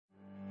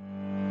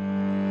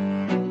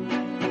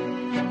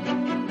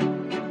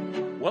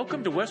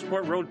Welcome to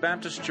Westport Road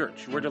Baptist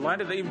Church. We're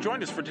delighted that you've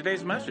joined us for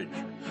today's message.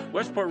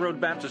 Westport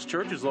Road Baptist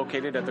Church is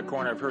located at the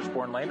corner of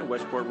Hurstbourne Lane and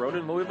Westport Road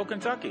in Louisville,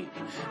 Kentucky.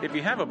 If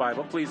you have a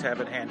Bible, please have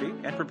it handy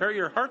and prepare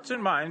your hearts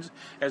and minds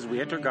as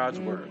we enter God's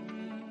Word.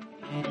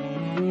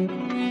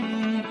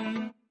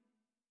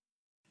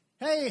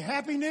 Hey,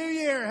 Happy New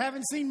Year!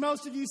 Haven't seen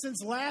most of you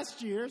since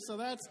last year, so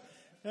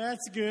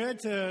that's good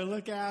to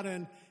look out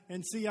and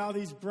see all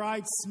these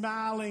bright,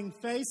 smiling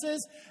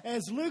faces.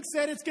 As Luke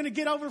said, it's going to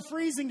get over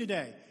freezing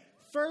today.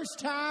 First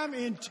time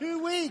in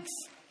 2 weeks,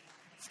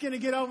 it's going to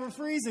get over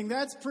freezing.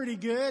 That's pretty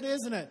good,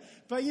 isn't it?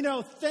 But, you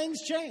know, things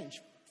change.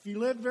 If you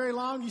live very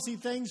long, you see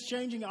things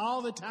changing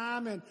all the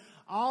time and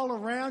all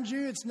around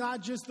you. It's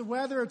not just the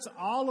weather, it's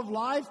all of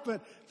life,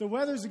 but the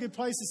weather's a good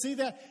place to see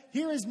that.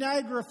 Here is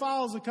Niagara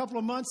Falls a couple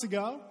of months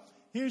ago.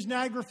 Here's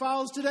Niagara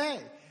Falls today.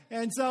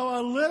 And so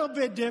a little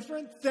bit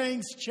different.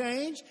 Things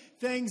change.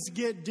 Things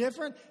get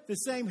different. The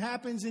same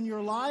happens in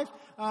your life.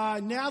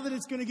 Now that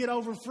it's going to get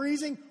over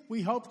freezing,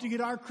 we hope to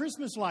get our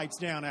Christmas lights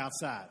down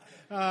outside.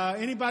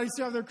 Anybody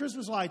still have their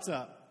Christmas lights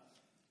up?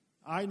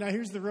 All right, now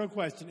here's the real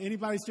question.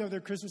 Anybody still have their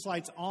Christmas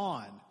lights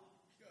on?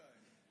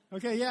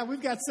 Okay, yeah,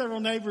 we've got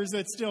several neighbors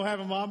that still have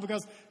them on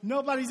because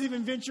nobody's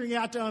even venturing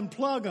out to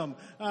unplug them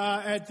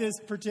at this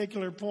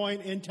particular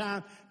point in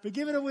time. But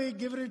give it a week,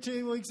 give it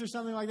 2 weeks or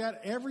something like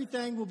that.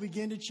 Everything will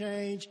begin to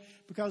change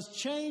because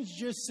change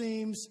just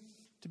seems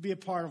to be a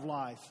part of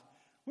life.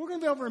 We're going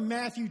to be over in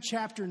Matthew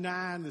chapter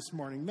 9 this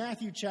morning,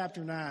 Matthew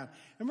chapter 9.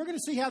 And we're going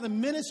to see how the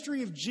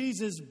ministry of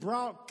Jesus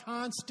brought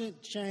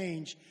constant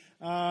change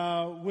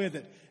with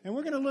it. And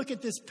we're going to look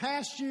at this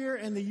past year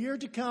and the year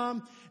to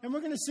come, and we're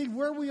going to see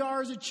where we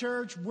are as a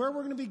church, where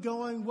we're going to be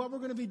going, what we're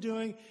going to be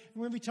doing. And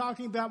we're going to be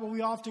talking about what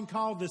we often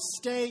call the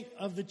State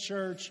of the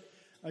Church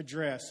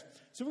address.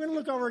 So we're going to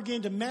look over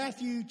again to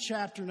Matthew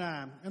chapter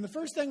 9. And the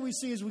first thing we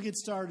see as we get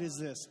started is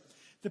this.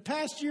 The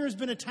past year has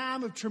been a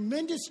time of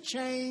tremendous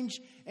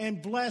change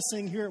and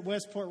blessing here at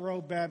Westport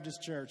Road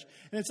Baptist Church.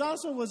 And it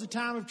also was a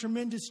time of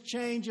tremendous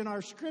change in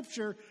our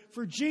scripture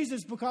for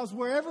Jesus because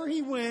wherever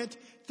he went,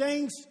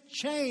 things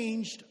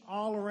changed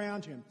all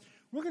around him.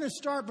 We're going to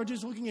start by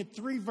just looking at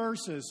 3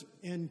 verses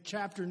in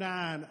chapter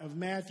 9 of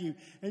Matthew,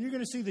 and you're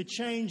going to see the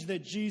change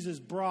that Jesus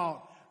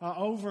brought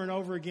over and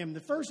over again.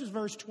 The first is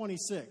verse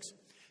 26.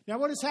 Now,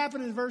 what has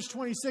happened in verse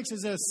 26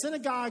 is that a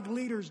synagogue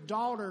leader's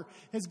daughter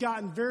has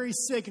gotten very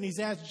sick, and he's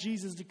asked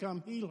Jesus to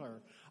come heal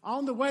her.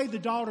 On the way, the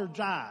daughter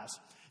dies.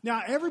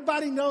 Now,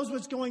 everybody knows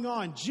what's going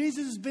on.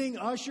 Jesus is being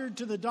ushered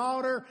to the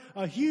daughter.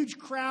 A huge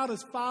crowd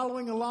is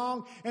following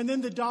along, and then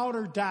the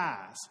daughter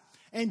dies.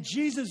 And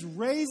Jesus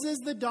raises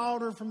the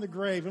daughter from the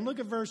grave. And look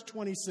at verse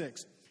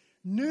 26.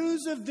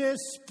 News of this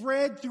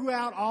spread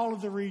throughout all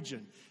of the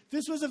region.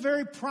 This was a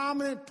very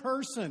prominent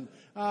person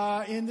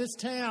in this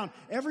town.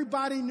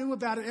 Everybody knew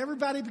about it.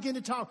 Everybody began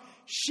to talk.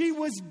 She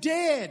was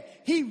dead.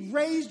 He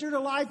raised her to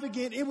life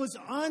again. It was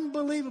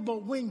unbelievable.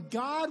 When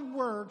God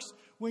works,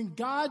 when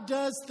God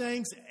does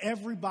things,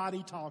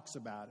 everybody talks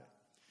about it.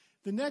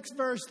 The next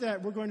verse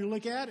that we're going to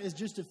look at is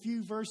just a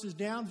few verses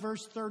down,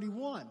 verse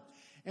 31.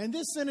 And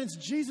this sentence,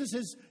 Jesus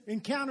has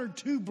encountered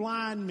 2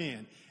 blind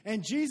men.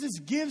 And Jesus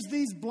gives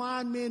these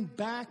blind men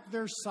back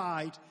their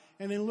sight.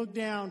 And then look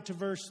down to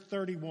verse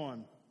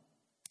 31.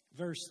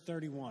 Verse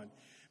 31.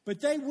 But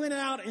they went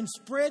out and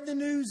spread the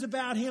news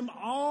about him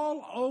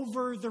all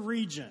over the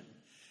region.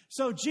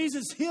 So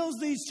Jesus heals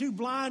these 2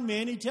 blind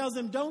men. He tells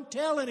them, don't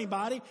tell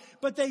anybody.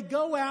 But they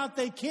go out.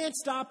 They can't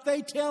stop.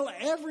 They tell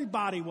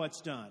everybody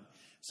what's done.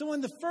 So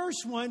in the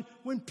first one,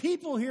 when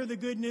people hear the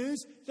good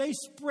news, they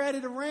spread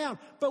it around.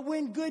 But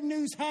when good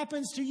news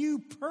happens to you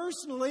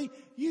personally,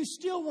 you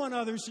still want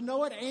others to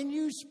know it and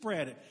you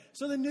spread it.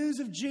 So the news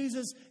of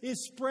Jesus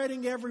is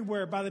spreading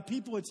everywhere by the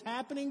people it's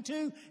happening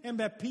to and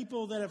by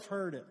people that have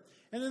heard it.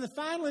 And then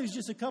finally is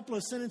just a couple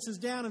of sentences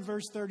down in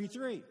verse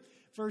 33.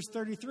 Verse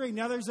 33,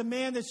 now there's a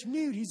man that's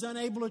mute. He's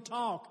unable to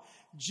talk.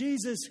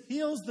 Jesus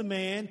heals the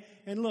man.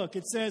 And look,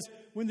 it says,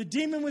 when the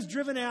demon was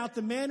driven out,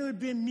 the man who had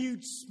been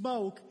mute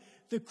spoke.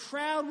 The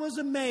crowd was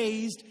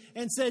amazed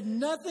and said,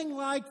 nothing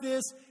like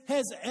this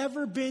has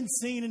ever been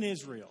seen in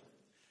Israel.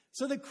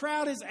 So the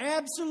crowd is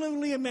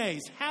absolutely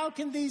amazed. How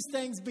can these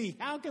things be?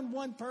 How can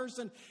one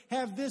person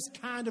have this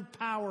kind of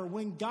power?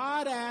 When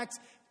God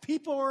acts,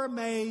 people are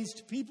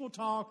amazed, people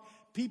talk,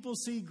 people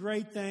see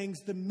great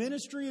things. The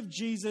ministry of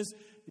Jesus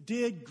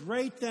did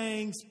great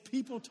things.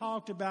 People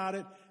talked about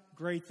it.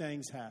 Great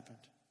things happened.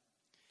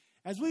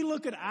 As we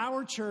look at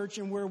our church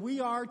and where we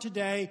are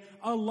today,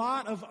 a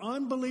lot of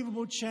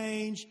unbelievable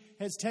change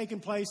has taken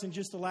place in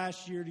just the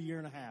last year to year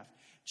and a half.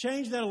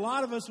 Change that a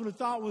lot of us would have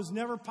thought was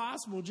never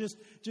possible just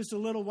a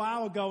little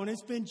while ago. And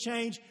it's been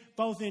changed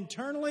both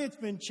internally, it's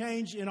been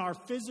changed in our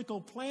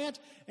physical plant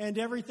and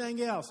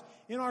everything else.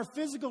 In our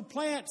physical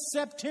plant,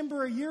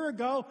 September a year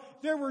ago,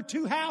 there were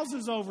 2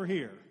 houses over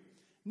here.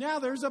 Now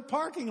there's a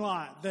parking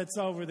lot that's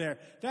over there.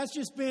 That's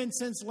just been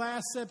since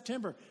last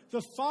September.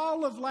 The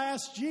fall of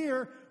last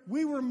year,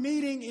 we were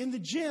meeting in the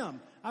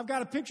gym. I've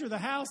got a picture of the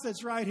house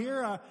that's right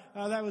here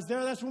that was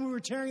there. That's when we were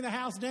tearing the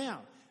house down.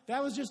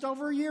 That was just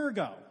over a year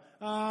ago.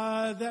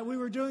 that we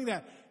were doing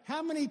that.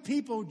 How many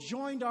people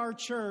joined our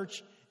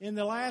church in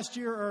the last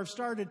year or have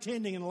started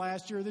attending in the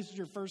last year? This is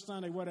your first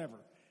Sunday, whatever.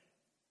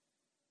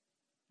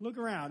 Look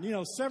around.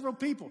 Several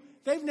people.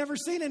 They've never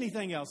seen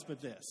anything else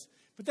but this.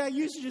 But that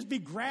used to just be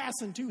grass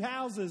and two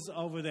houses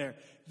over there.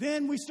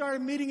 Then we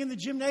started meeting in the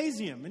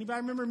gymnasium.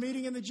 Anybody remember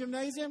meeting in the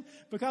gymnasium?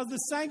 Because the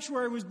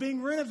sanctuary was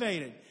being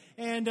renovated.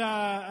 And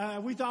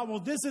we thought, well,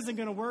 this isn't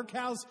going to work.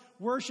 How's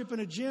worship in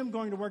a gym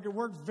going to work? It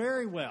worked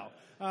very well.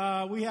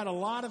 We had a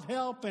lot of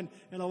help and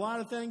a lot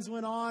of things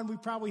went on. We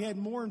probably had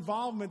more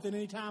involvement than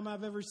any time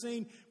I've ever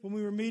seen when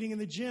we were meeting in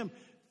the gym.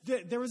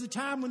 There was a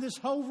time when this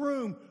whole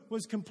room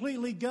was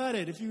completely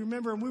gutted. If you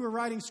remember, we were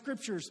writing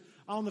scriptures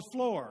on the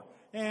floor.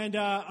 And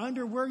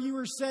under where you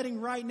are sitting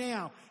right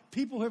now,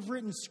 people have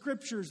written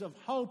scriptures of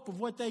hope, of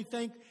what they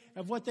think,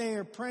 of what they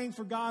are praying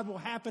for God will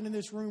happen in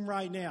this room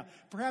right now.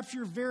 Perhaps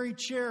your very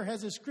chair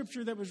has a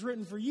scripture that was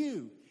written for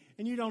you,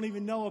 and you don't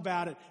even know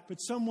about it.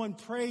 But someone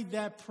prayed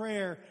that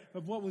prayer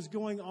of what was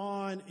going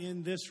on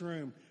in this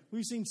room.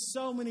 We've seen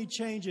so many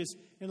changes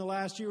in the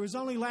last year. It was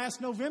only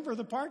last November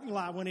the parking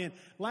lot went in.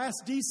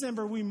 Last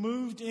December we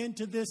moved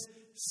into this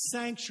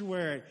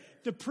sanctuary.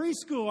 The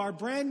preschool, our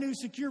brand new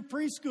secure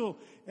preschool,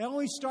 it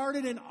only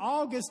started in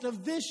August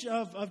of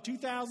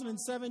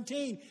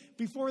 2017.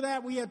 Before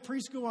that, we had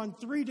preschool on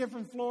 3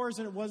 different floors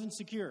and it wasn't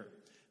secure.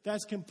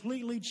 That's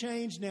completely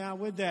changed now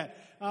with that.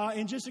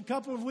 In just a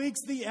couple of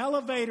weeks, the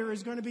elevator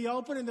is going to be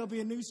open and there'll be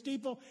a new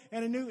steeple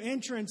and a new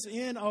entrance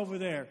in over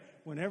there.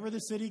 Whenever the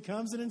city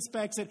comes and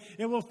inspects it,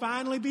 it will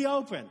finally be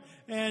open.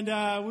 And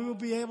we will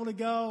be able to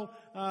go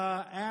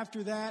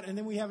after that. And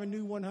then we have a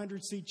new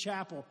 100-seat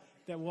chapel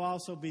that will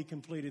also be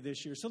completed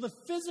this year. So the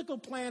physical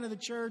plan of the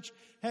church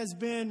has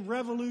been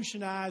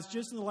revolutionized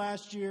just in the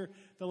last year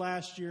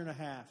and a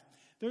half.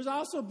 There's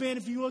also been,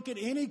 if you look at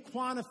any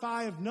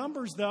quantify of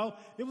numbers, though,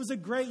 it was a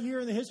great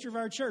year in the history of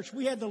our church.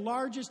 We had the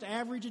largest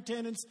average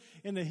attendance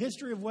in the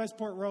history of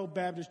Westport Road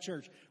Baptist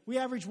Church. We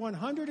averaged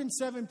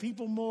 107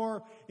 people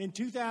more in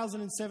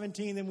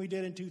 2017 than we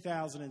did in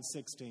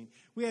 2016.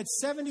 We had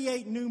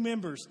 78 new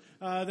members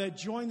that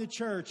joined the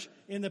church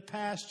in the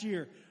past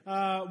year.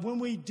 When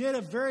we did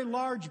a very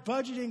large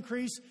budget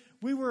increase,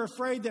 we were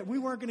afraid that we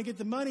weren't going to get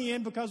the money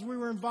in because we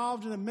were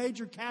involved in a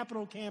major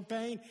capital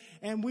campaign,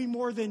 and we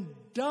more than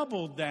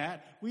doubled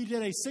that. We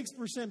did a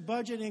 6%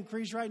 budget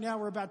increase. Right now,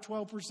 we're about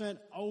 12%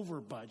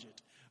 over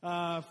budget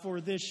for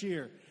this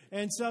year.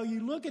 And so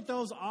you look at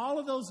all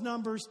of those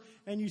numbers,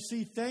 and you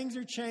see things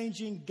are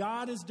changing.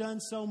 God has done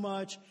so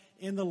much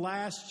in the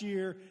last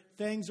year.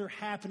 Things are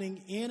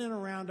happening in and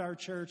around our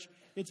church.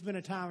 It's been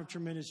a time of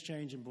tremendous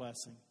change and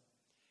blessing.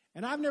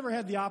 And I've never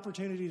had the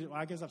opportunity,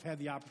 I guess I've had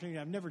the opportunity,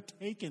 I've never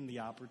taken the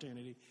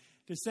opportunity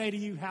to say to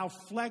you how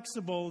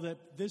flexible that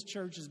this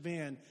church has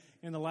been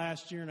in the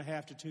last year and a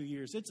half to 2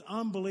 years. It's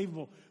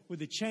unbelievable with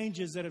the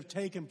changes that have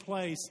taken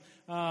place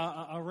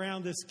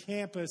around this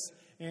campus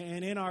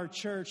and in our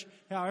church,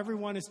 how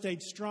everyone has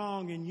stayed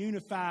strong and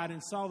unified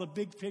and saw the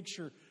big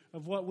picture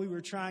of what we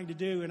were trying to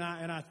do. And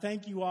I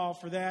thank you all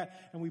for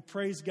that, and we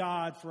praise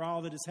God for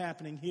all that is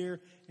happening here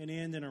and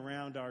in and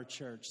around our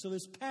church. So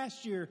this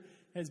past year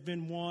has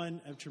been one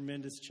of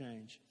tremendous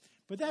change.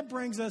 But that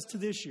brings us to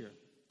this year,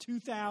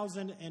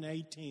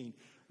 2018.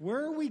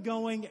 Where are we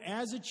going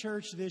as a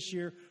church this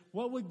year?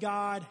 What would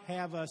God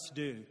have us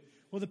do?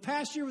 Well, the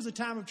past year was a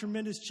time of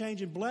tremendous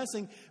change and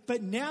blessing,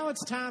 but now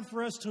it's time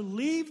for us to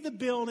leave the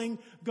building,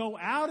 go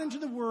out into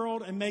the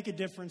world, and make a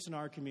difference in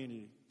our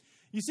community.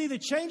 You see, the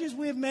changes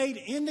we have made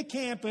in the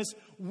campus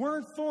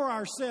weren't for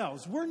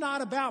ourselves. We're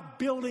not about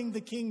building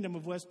the kingdom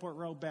of Westport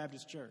Road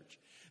Baptist Church.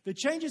 The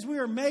changes we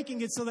are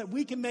making is so that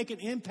we can make an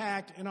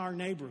impact in our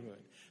neighborhood,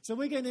 so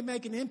we can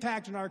make an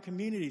impact in our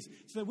communities,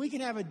 so that we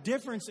can have a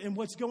difference in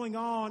what's going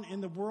on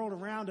in the world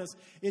around us.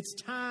 It's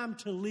time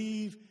to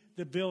leave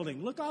the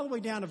building. Look all the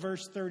way down to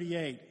verse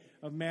 38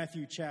 of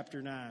Matthew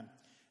chapter 9.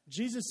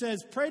 Jesus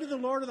says, "Pray to the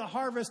Lord of the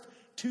harvest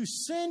to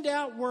send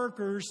out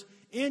workers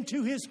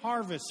into his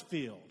harvest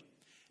field."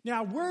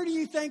 Now, where do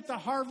you think the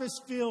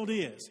harvest field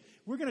is?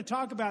 We're going to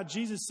talk about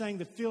Jesus saying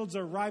the fields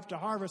are ripe to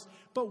harvest,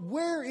 but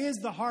where is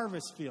the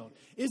harvest field?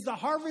 Is the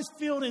harvest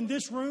field in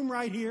this room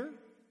right here?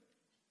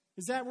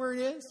 Is that where it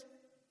is?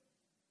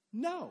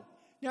 No.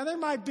 Now, there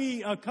might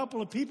be a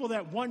couple of people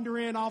that wander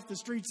in off the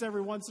streets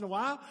every once in a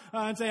while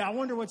and say, I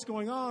wonder what's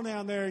going on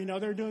down there. You know,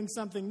 they're doing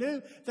something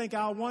new. Think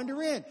I'll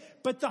wander in.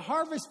 But the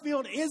harvest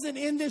field isn't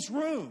in this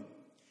room.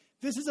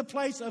 This is a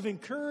place of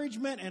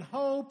encouragement and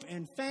hope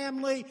and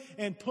family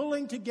and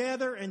pulling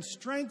together and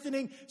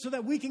strengthening so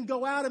that we can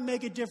go out and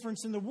make a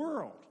difference in the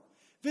world.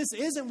 This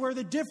isn't where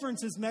the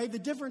difference is made. The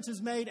difference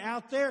is made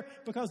out there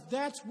because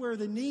that's where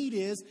the need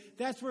is.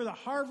 That's where the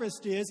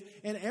harvest is.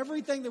 And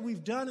everything that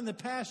we've done in the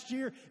past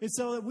year is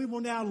so that we will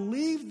now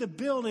leave the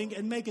building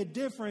and make a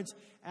difference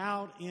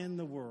out in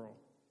the world.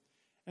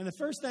 And the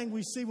first thing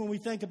we see when we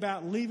think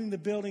about leaving the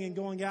building and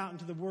going out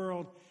into the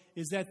world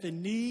is that the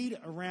need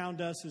around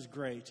us is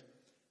great.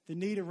 The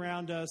need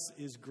around us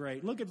is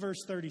great. Look at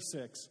verse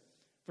 36.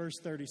 Verse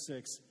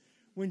 36.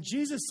 When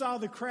Jesus saw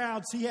the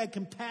crowds, he had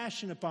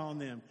compassion upon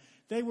them.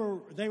 They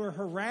were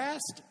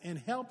harassed and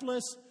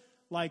helpless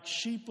like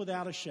sheep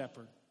without a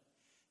shepherd.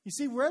 You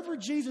see, wherever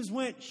Jesus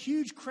went,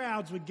 huge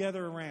crowds would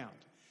gather around.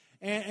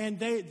 And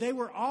they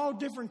were all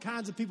different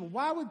kinds of people.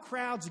 Why would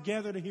crowds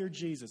gather to hear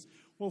Jesus?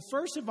 Well,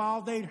 first of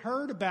all, they'd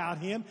heard about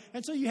him,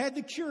 and so you had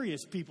the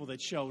curious people that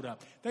showed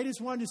up. They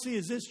just wanted to see,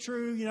 is this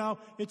true? You know,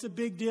 it's a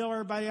big deal.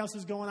 Everybody else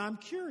is going, I'm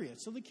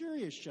curious. So the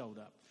curious showed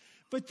up.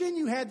 But then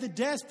you had the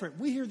desperate.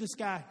 We hear this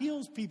guy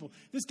heals people.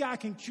 This guy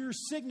can cure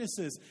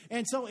sicknesses.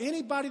 And so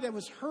anybody that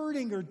was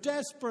hurting or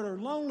desperate or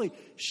lonely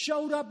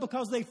showed up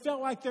because they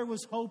felt like there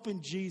was hope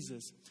in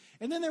Jesus.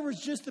 And then there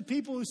was just the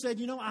people who said,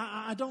 you know,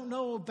 I don't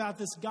know about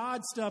this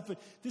God stuff, but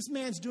this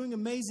man's doing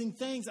amazing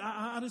things.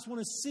 I just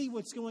want to see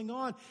what's going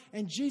on.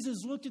 And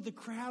Jesus looked at the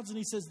crowds and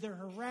he says, they're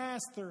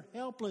harassed, they're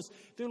helpless,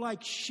 they're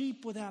like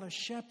sheep without a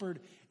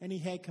shepherd, and he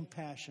had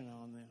compassion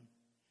on them.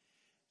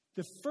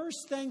 The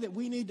first thing that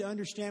we need to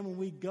understand when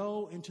we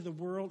go into the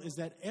world is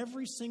that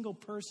every single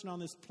person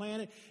on this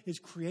planet is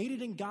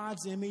created in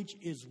God's image,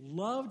 is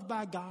loved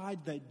by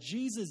God, that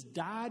Jesus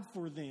died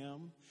for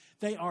them.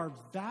 They are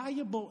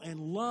valuable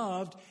and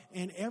loved,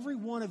 and every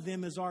one of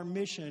them is our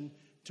mission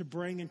to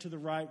bring into the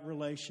right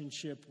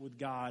relationship with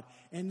God.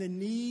 And the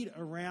need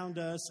around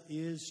us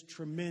is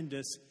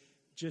tremendous,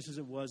 just as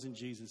it was in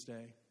Jesus'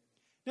 day.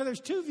 Now,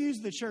 there's two views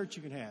of the church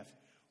you can have.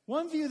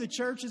 One view of the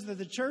church is that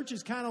the church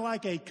is kind of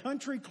like a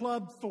country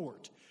club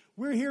fort.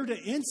 We're here to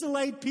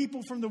insulate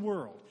people from the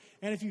world.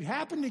 And if you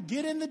happen to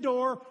get in the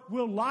door,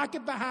 we'll lock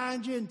it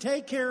behind you and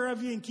take care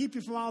of you and keep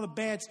you from all the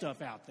bad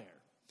stuff out there.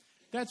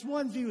 That's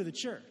one view of the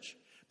church.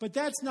 But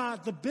that's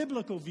not the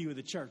biblical view of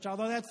the church,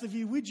 although that's the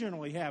view we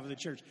generally have of the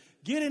church.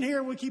 Get in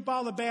here, we'll keep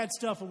all the bad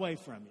stuff away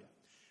from you.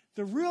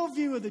 The real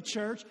view of the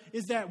church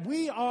is that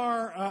we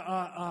are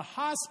a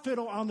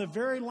hospital on the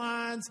very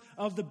lines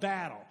of the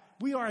battle.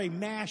 We are a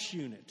MASH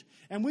unit,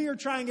 and we are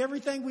trying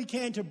everything we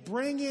can to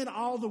bring in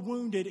all the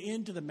wounded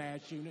into the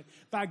MASH unit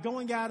by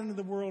going out into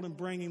the world and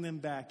bringing them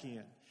back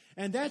in.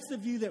 And that's the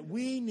view that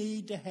we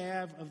need to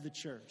have of the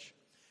church.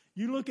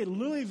 You look at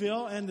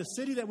Louisville, and the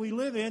city that we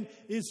live in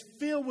is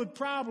filled with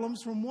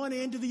problems from one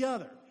end to the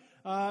other.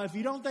 If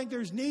you don't think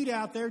there's need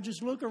out there,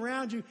 just look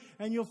around you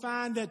and you'll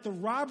find that the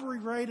robbery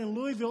rate in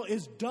Louisville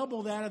is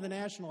double that of the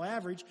national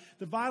average.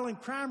 The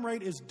violent crime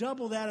rate is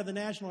double that of the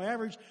national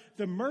average.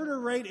 The murder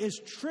rate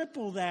is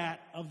triple that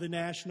of the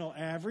national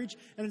average.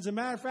 And as a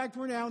matter of fact,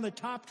 we're now in the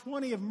top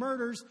 20 of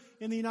murders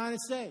in the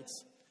United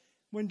States.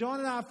 When Dawn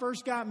and I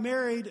first got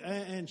married,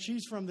 and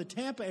she's from the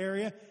Tampa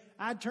area,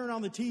 I'd turn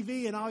on the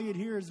TV and all you'd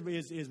hear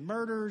is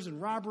murders and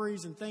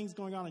robberies and things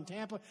going on in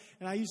Tampa.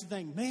 And I used to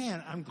think,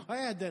 man, I'm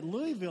glad that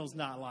Louisville's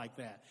not like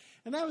that.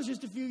 And that was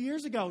just a few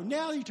years ago.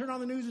 Now you turn on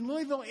the news in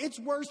Louisville, it's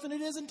worse than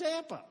it is in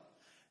Tampa.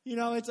 You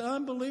know, it's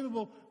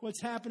unbelievable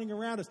what's happening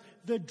around us.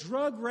 The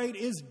drug rate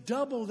is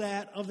double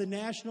that of the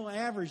national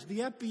average. The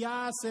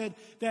FBI said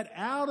that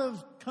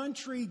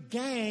out-of-country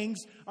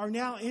gangs are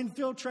now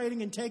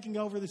infiltrating and taking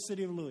over the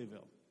city of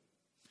Louisville.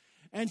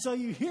 And so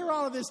you hear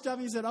all of this stuff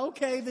and you said,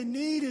 okay, the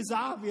need is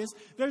obvious.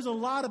 There's a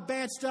lot of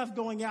bad stuff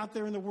going out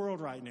there in the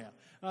world right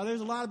now. There's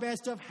a lot of bad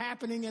stuff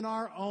happening in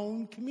our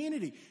own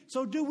community.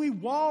 So do we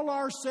wall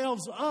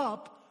ourselves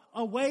up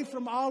away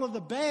from all of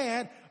the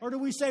bad, or do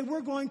we say we're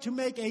going to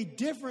make a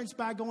difference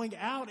by going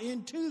out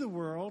into the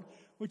world,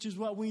 which is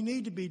what we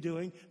need to be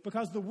doing,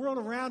 because the world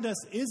around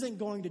us isn't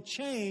going to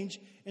change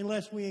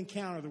unless we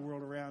encounter the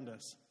world around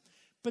us.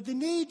 But the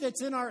need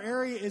that's in our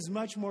area is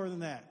much more than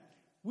that.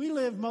 We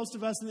live, most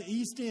of us, in the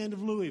east end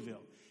of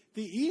Louisville.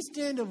 The east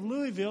end of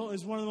Louisville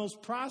is one of the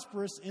most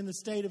prosperous in the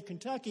state of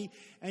Kentucky,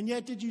 and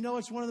yet did you know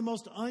it's one of the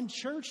most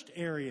unchurched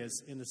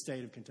areas in the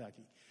state of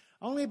Kentucky?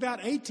 Only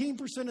about 18%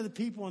 of the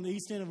people on the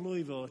east end of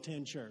Louisville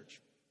attend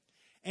church.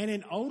 And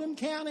in Oldham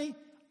County,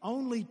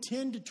 only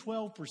 10 to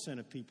 12%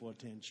 of people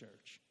attend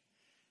church.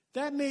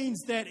 That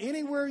means that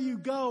anywhere you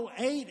go,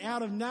 8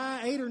 or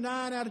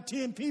 9 out of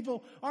 10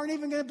 people aren't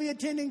even going to be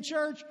attending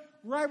church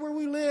right where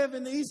we live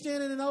in the east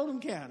end and in Oldham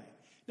County.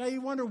 Now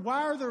you wonder,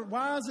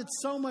 why is it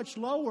so much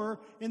lower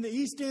in the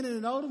East End and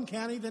in Oldham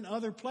County than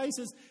other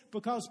places?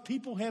 Because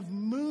people have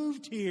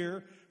moved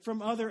here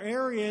from other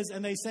areas,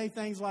 and they say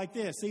things like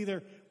this.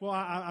 Either, well,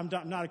 I'm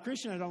not a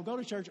Christian, I don't go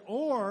to church,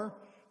 or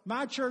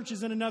my church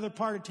is in another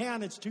part of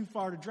town, it's too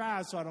far to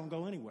drive, so I don't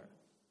go anywhere.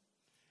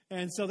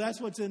 And so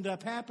that's what's ended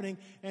up happening.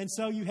 And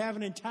so you have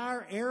an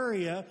entire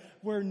area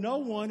where no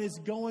one is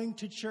going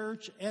to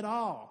church at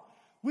all.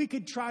 We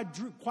could try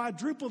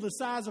quadruple the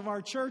size of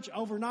our church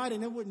overnight,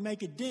 and it wouldn't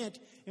make a dent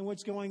in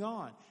what's going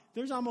on.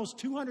 There's almost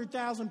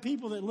 200,000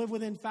 people that live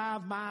within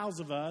 5 miles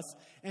of us,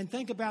 and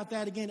think about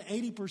that again,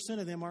 80%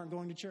 of them aren't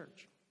going to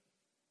church.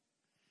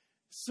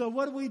 So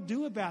what do we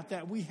do about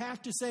that? We have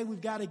to say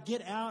we've got to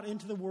get out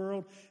into the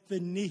world.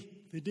 The need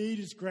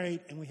is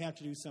great, and we have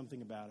to do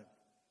something about it.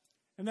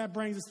 And that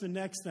brings us to the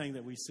next thing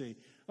that we see.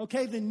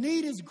 Okay, the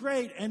need is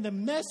great, and the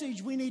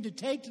message we need to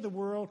take to the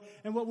world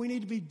and what we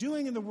need to be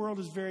doing in the world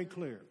is very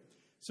clear.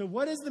 So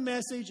what is the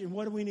message and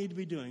what do we need to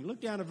be doing?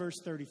 Look down at verse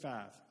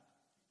 35.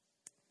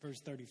 Verse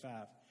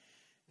 35.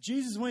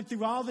 Jesus went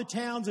through all the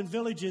towns and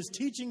villages,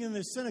 teaching in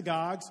the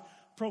synagogues,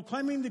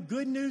 proclaiming the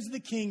good news of the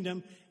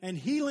kingdom and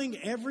healing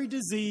every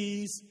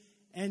disease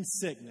and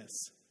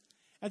sickness.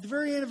 At the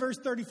very end of verse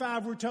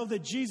 35, we're told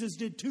that Jesus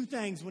did two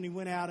things when he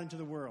went out into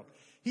the world.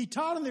 He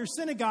taught in their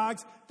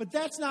synagogues, but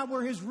that's not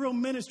where his real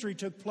ministry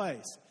took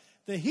place.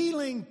 The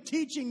healing,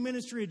 teaching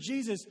ministry of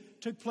Jesus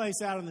took place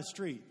out on the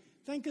street.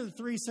 Think of the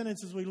three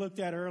sentences we looked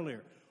at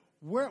earlier.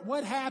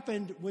 What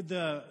happened with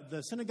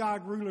the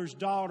synagogue ruler's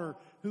daughter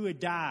who had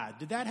died?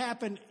 Did that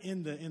happen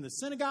in the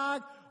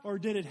synagogue, or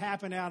did it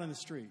happen out in the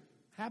street?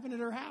 Happened at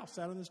her house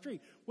out on the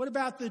street. What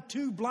about the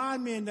two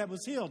blind men that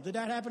was healed? Did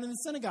that happen in the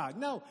synagogue?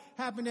 No,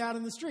 happened out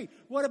in the street.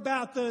 What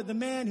about the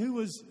man who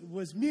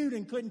was mute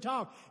and couldn't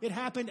talk? It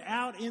happened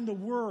out in the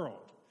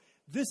world.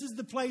 This is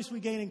the place we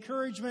gain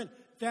encouragement.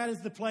 That is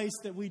the place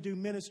that we do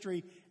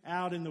ministry,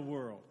 out in the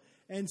world.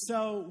 And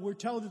so we're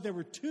told that there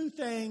were two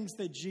things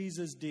that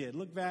Jesus did.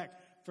 Look back,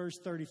 verse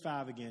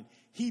 35 again.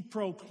 He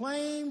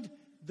proclaimed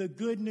the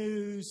good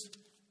news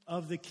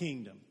of the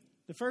kingdom.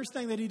 The first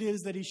thing that he did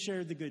is that he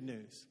shared the good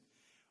news.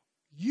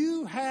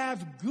 You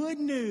have good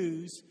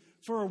news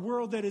for a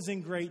world that is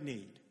in great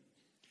need,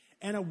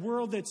 and a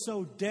world that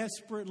so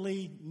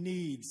desperately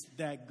needs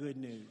that good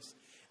news.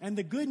 And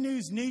the good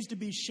news needs to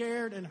be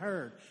shared and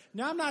heard.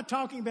 Now, I'm not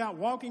talking about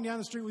walking down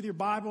the street with your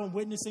Bible and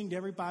witnessing to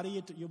everybody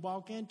you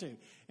walk into.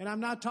 And I'm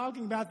not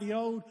talking about the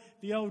old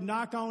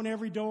knock on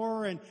every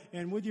door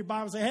and with your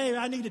Bible say, hey,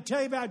 I need to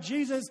tell you about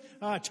Jesus,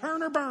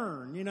 turn or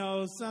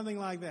burn, something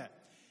like that.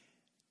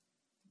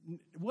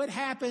 What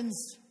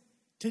happens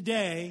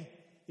today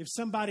if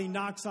somebody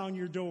knocks on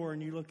your door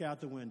and you look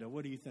out the window?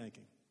 What are you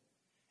thinking?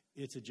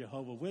 It's a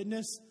Jehovah's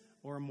Witness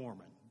or a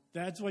Mormon.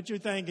 That's what your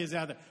thing is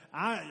out there.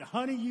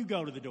 Honey, you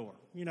go to the door.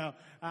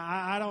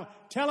 I don't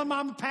tell them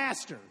I'm a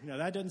pastor.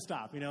 That doesn't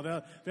stop.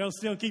 They'll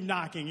still keep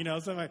knocking.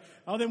 Something like,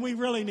 oh, then we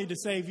really need to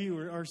save you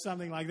or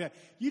something like that.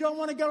 You don't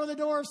want to go to the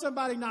door if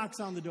somebody knocks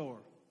on the door.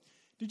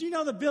 Did you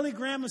know the Billy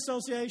Graham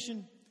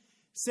Association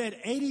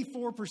said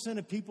 84%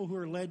 of people who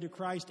are led to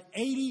Christ,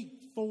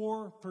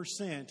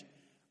 84%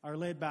 are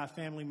led by a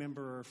family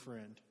member or a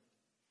friend.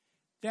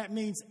 That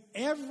means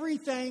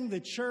everything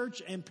the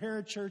church and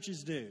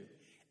parachurches do,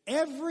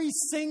 every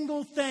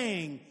single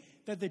thing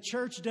that the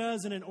church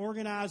does in an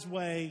organized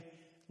way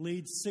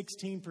leads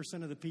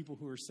 16% of the people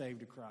who are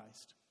saved to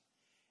Christ.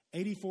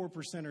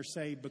 84% are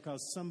saved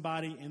because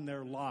somebody in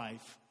their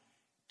life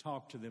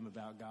talked to them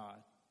about God.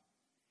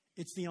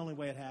 It's the only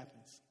way it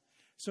happens.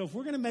 So if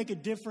we're going to make a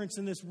difference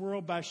in this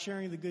world by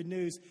sharing the good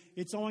news,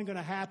 it's only going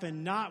to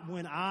happen not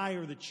when I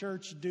or the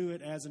church do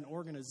it as an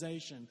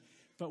organization,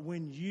 but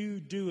when you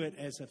do it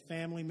as a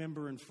family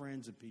member and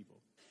friends of people.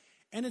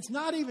 And it's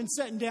not even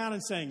sitting down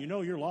and saying,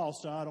 you're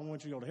lost. I don't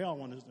want you to go to hell. I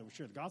want to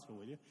share the gospel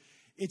with you.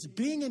 It's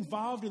being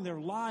involved in their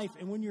life.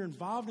 And when you're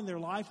involved in their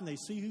life and they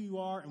see who you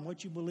are and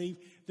what you believe,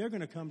 they're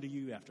going to come to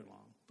you after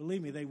long.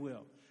 Believe me, they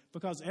will.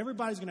 Because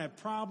everybody's going to have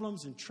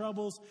problems and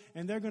troubles,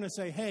 and they're going to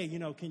say, hey,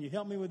 can you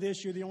help me with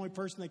this? You're the only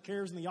person that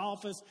cares in the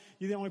office.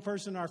 You're the only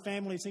person in our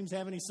family that seems to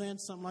have any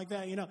sense, something like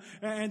that,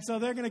 And so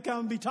they're going to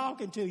come and be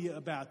talking to you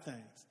about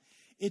things.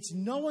 It's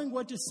knowing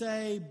what to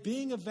say,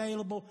 being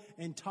available,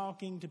 and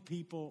talking to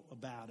people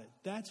about it.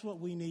 That's what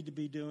we need to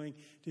be doing,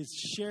 is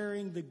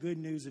sharing the good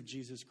news of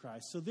Jesus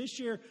Christ. So this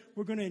year,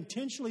 we're going to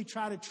intentionally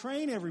try to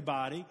train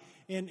everybody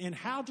in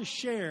how to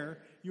share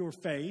your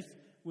faith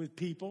with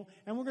people.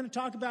 And we're going to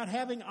talk about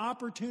having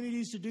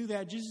opportunities to do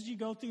that just as you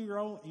go through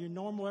your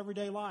normal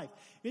everyday life.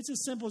 It's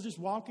as simple as just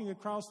walking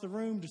across the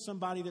room to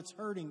somebody that's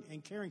hurting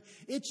and caring.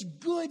 It's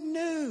good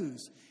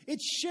news.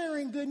 It's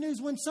sharing good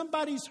news. When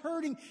somebody's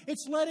hurting,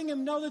 it's letting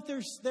them know that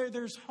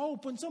there's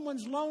hope. When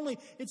someone's lonely,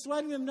 it's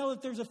letting them know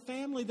that there's a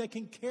family that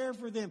can care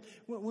for them.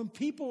 When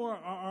people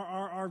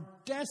are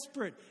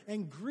desperate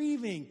and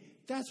grieving,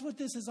 that's what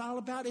this is all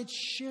about. It's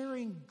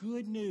sharing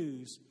good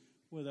news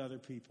with other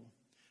people.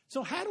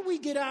 So how do we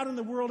get out in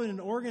the world in an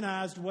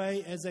organized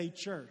way as a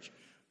church?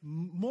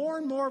 More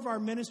and more of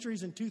our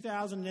ministries in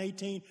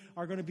 2018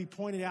 are going to be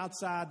pointed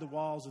outside the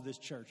walls of this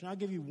church. And I'll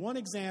give you one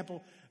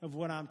example of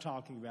what I'm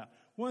talking about.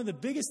 One of the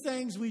biggest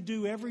things we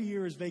do every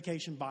year is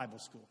Vacation Bible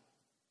School.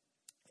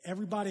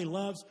 Everybody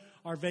loves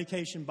our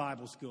Vacation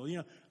Bible School.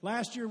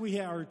 Last year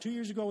 2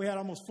 years ago, we had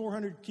almost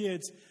 400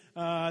 kids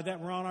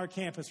that were on our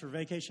campus for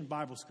Vacation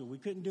Bible School. We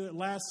couldn't do it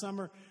last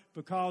summer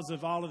because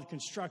of all of the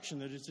construction.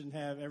 That just didn't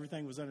have,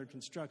 everything was under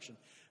construction.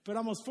 But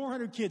almost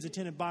 400 kids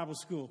attended Bible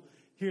school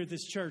here at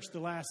this church the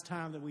last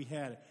time that we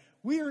had it.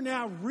 We are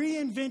now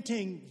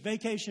reinventing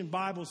Vacation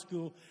Bible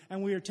School,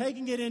 and we are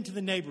taking it into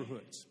the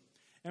neighborhoods.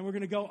 And we're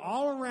going to go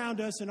all around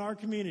us in our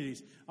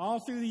communities, all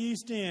through the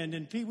East End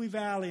and Pee Wee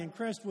Valley and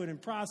Crestwood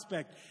and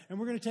Prospect. And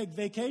we're going to take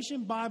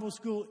Vacation Bible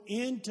School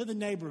into the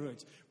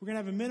neighborhoods. We're going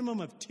to have a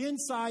minimum of 10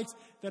 sites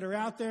that are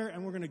out there,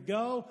 and we're going to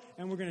go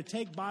and we're going to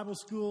take Bible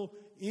school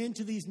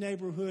into these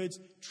neighborhoods,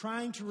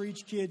 trying to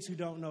reach kids who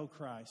don't know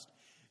Christ.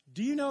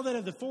 Do you know that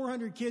of the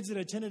 400 kids that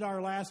attended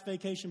our last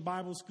Vacation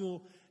Bible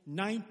School,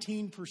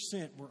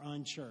 19% were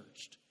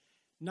unchurched?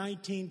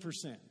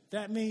 19%.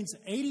 That means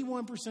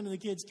 81% of the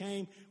kids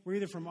were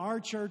either from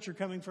our church or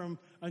coming from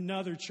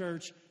another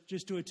church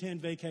just to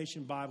attend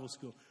Vacation Bible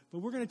School. But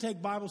we're going to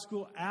take Bible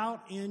school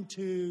out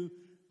into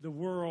the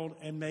world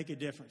and make a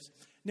difference.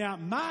 Now,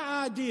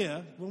 my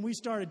idea when we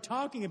started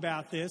talking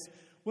about this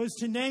was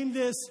to name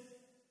this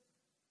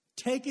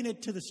Taking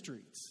It to the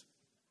Streets.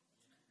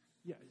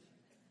 Yeah.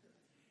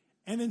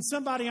 And then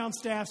somebody on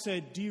staff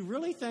said, do you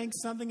really think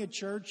something at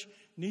church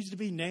needs to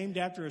be named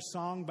after a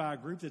song by a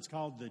group that's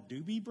called the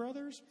Doobie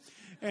Brothers?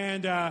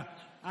 And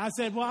I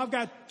said, well, I've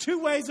got two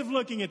ways of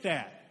looking at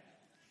that.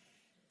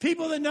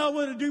 People that know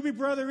what a Doobie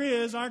Brother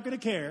is aren't going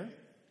to care.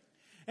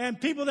 And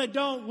people that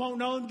don't won't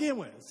know to begin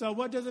with. So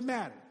what does it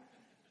matter?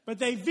 But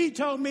they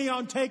vetoed me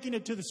on taking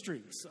it to the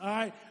streets. All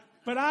right.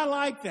 But I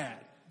like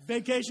that.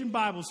 Vacation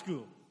Bible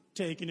School.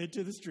 Taking it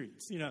to the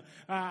streets.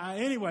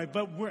 Anyway,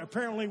 but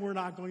apparently we're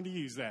not going to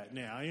use that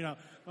now,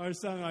 or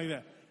something like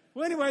that.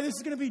 Well, anyway, this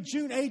is going to be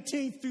June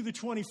 18th through the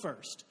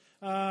 21st.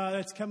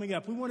 That's coming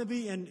up. We want to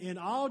be in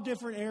all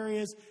different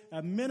areas,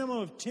 a minimum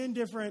of 10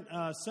 different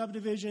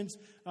subdivisions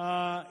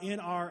in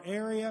our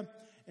area.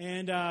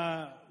 And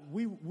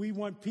we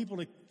want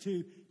people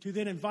to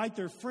then invite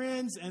their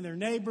friends and their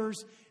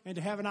neighbors and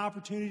to have an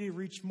opportunity to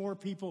reach more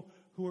people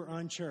who are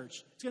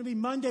unchurched. It's going to be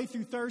Monday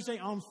through Thursday.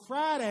 On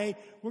Friday,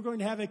 we're going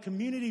to have a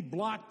community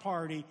block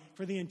party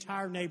for the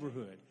entire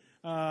neighborhood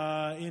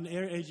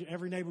in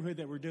every neighborhood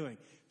that we're doing.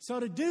 So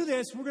to do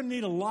this, we're going to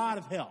need a lot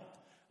of help.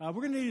 We're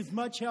going to need as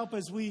much help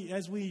as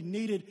we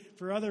needed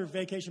for other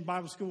Vacation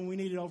Bible School when we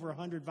needed over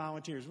 100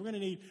 volunteers. We're going to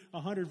need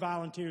 100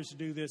 volunteers to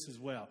do this as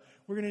well.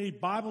 We're going to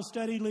need Bible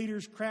study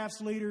leaders, crafts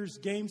leaders,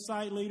 game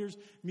site leaders,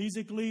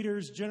 music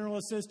leaders, general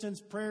assistants,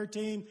 prayer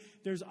team.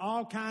 There's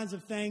all kinds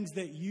of things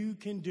that you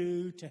can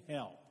do to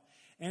help.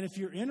 And if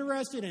you're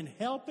interested in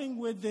helping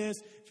with this,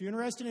 if you're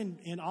interested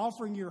in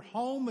offering your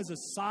home as a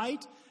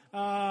site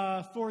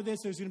for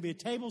this, there's going to be a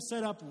table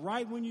set up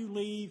right when you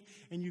leave,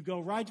 and you go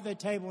right to that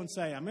table and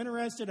say, I'm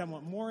interested, I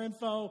want more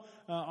info,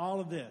 all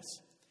of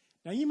this.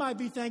 Now, you might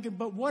be thinking,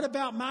 but what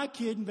about my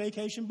kid in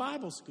Vacation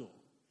Bible School?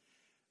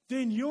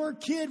 Then your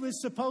kid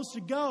was supposed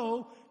to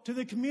go to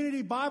the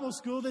community Bible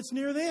school that's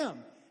near them,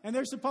 and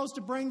they're supposed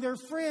to bring their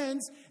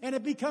friends, and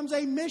it becomes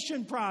a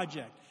mission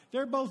project.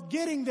 They're both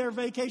getting their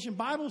Vacation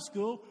Bible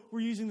School.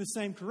 We're using the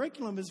same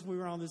curriculum as if we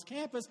were on this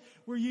campus.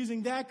 We're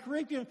using that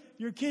curriculum.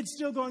 Your kid's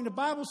still going to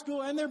Bible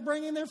school, and they're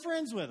bringing their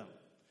friends with them.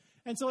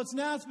 And so it's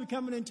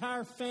become an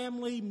entire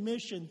family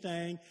mission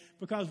thing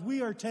because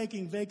we are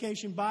taking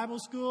Vacation Bible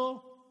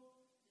School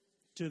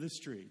to the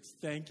streets.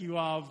 Thank you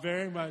all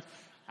very much.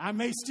 I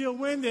may still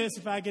win this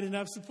if I get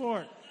enough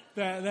support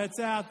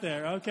that's out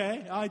there,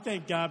 okay? I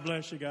think God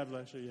bless you. God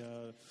bless you.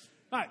 Yeah.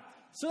 All right.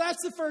 So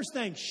that's the first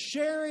thing,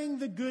 sharing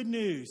the good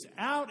news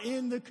out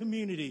in the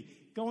community,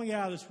 going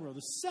out of this world.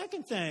 The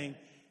second thing,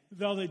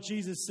 though, that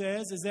Jesus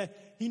says is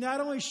that he not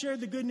only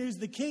shared the good news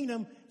of the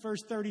kingdom,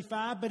 verse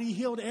 35, but he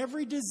healed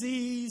every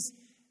disease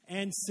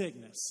and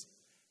sickness.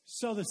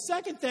 So the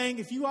second thing,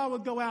 if you all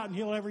would go out and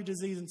heal every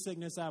disease and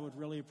sickness, I would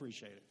really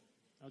appreciate it.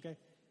 Okay?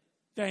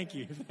 Thank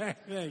you.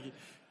 Thank you.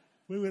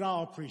 We would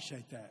all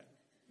appreciate that.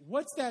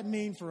 What's that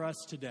mean for us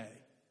today?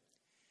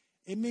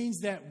 It means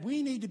that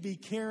we need to be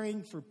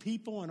caring for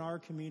people in our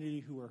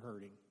community who are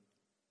hurting.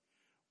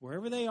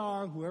 Wherever they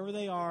are, whoever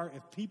they are,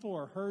 if people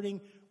are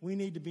hurting, we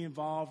need to be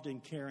involved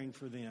in caring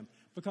for them.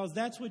 Because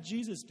that's what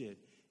Jesus did.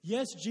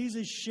 Yes,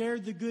 Jesus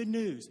shared the good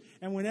news.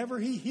 And whenever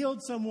he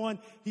healed someone,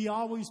 he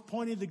always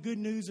pointed the good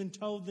news and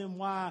told them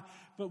why.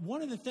 But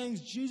one of the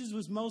things Jesus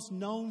was most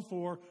known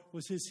for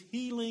was his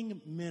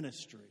healing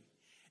ministry.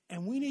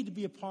 And we need to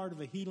be a part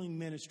of a healing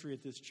ministry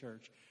at this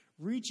church,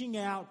 reaching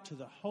out to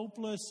the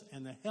hopeless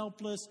and the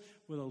helpless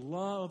with a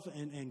love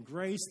and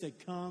grace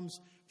that comes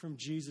from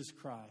Jesus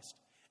Christ.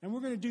 And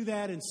we're going to do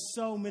that in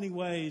so many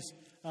ways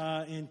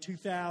in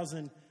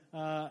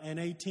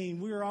 2018.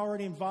 We are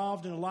already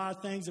involved in a lot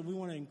of things that we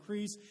want to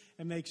increase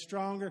and make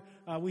stronger.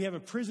 We have a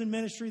prison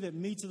ministry that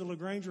meets at the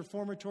LaGrange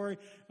Reformatory.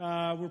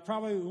 We're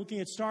probably looking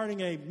at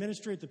starting a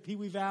ministry at the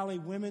Pewee Valley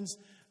Women's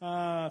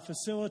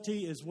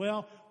facility as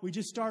well. We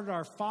just started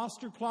our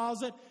foster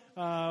closet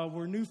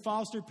where new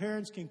foster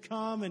parents can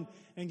come and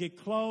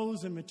get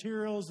clothes and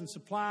materials and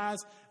supplies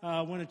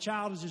when a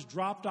child is just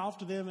dropped off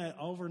to them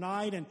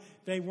overnight and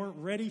they weren't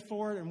ready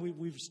for it. And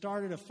we've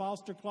started a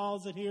foster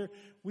closet here.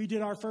 We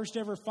did our first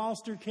ever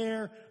foster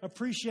care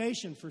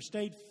appreciation for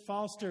state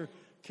foster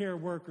care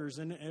workers,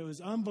 and it was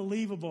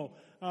unbelievable,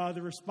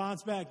 the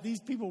response back.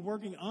 These people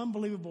working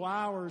unbelievable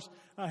hours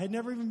had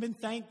never even been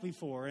thanked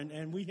before,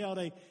 and we held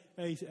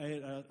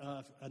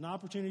an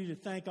opportunity to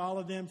thank all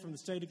of them from the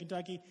state of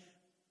Kentucky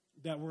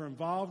that were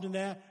involved in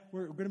that.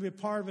 We're going to be a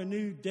part of a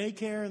new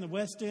daycare in the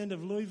west end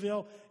of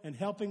Louisville and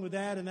helping with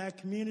that in that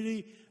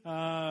community.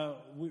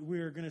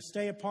 We're going to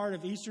stay a part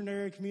of Eastern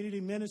Area Community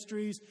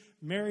Ministries,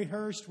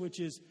 Maryhurst, which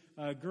is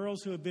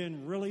girls who have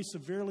been really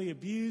severely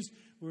abused.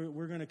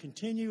 We're going to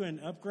continue and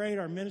upgrade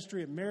our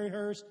ministry at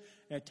Maryhurst,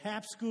 at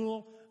TAP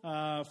School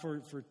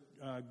for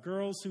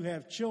girls who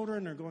have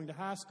children are going to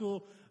high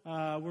school.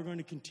 We're going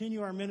to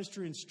continue our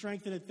ministry and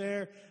strengthen it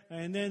there.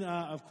 And then,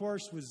 of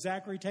course, with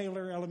Zachary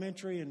Taylor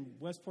Elementary and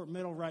Westport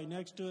Middle right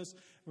next to us,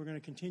 we're going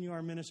to continue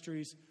our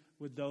ministries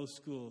with those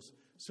schools.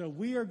 So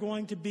we are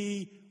going to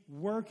be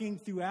working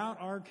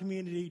throughout our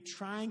community,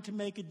 trying to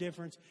make a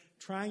difference,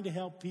 trying to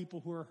help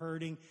people who are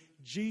hurting.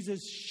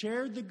 Jesus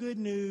shared the good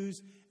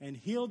news and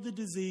healed the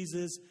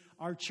diseases.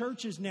 Our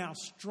church is now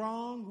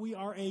strong. We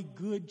are a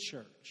good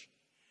church.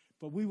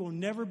 But we will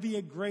never be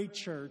a great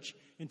church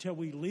until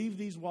we leave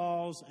these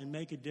walls and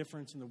make a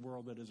difference in the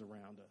world that is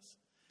around us.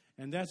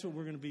 And that's what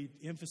we're going to be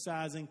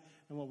emphasizing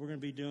and what we're going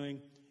to be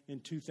doing in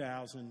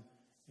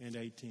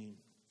 2018.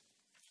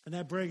 And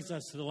that brings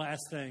us to the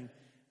last thing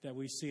that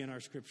we see in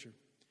our scripture.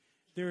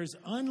 There is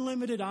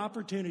unlimited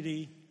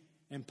opportunity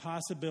and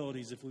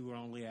possibilities if we will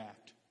only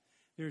act.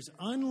 There's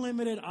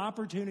unlimited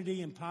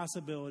opportunity and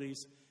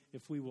possibilities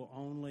if we will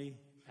only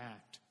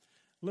act.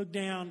 Look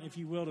down, if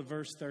you will, to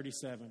verse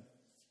 37.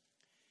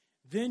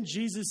 Then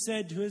Jesus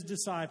said to his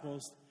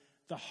disciples,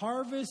 "The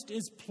harvest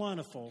is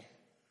plentiful,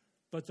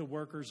 but the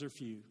workers are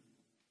few."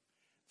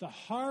 The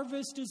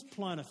harvest is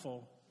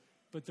plentiful,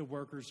 but the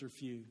workers are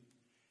few.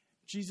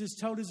 Jesus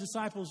told his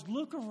disciples,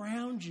 look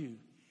around you.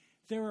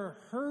 There are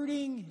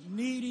hurting,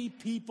 needy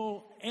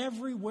people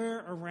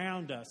everywhere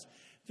around us.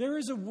 There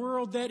is a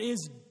world that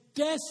is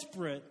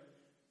desperate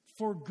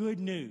for good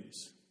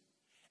news.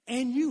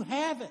 And you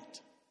have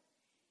it.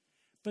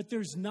 But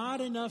there's not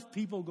enough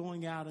people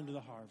going out into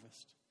the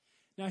harvest.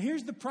 Now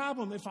here's the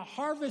problem. If a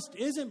harvest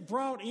isn't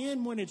brought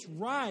in when it's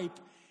ripe,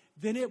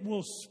 then it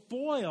will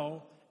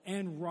spoil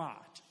and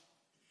rot.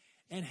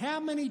 And how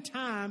many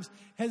times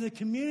has a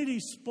community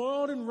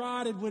spoiled and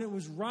rotted when it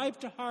was ripe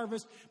to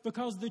harvest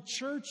because the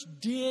church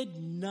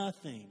did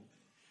nothing?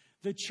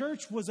 The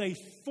church was a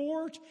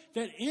fort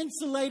that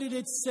insulated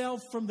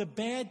itself from the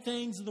bad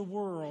things of the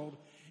world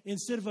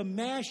instead of a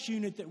mass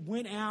unit that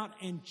went out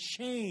and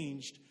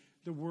changed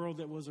the world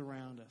that was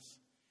around us.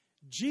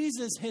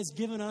 Jesus has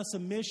given us a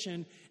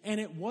mission, and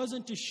it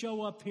wasn't to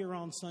show up here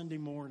on Sunday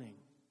morning.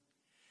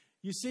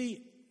 You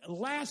see,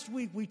 last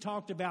week we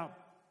talked about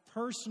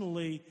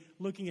personally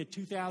looking at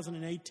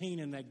 2018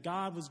 and that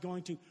God was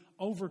going to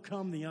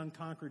overcome the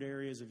unconquered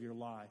areas of your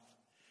life.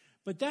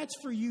 But that's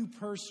for you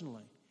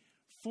personally.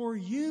 For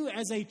you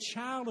as a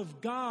child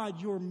of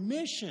God, your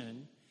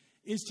mission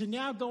is to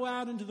now go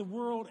out into the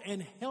world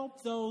and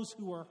help those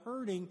who are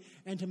hurting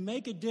and to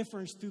make a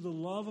difference through the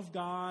love of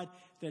God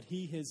that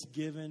He has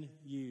given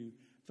you.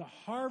 The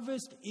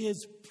harvest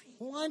is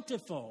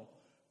plentiful,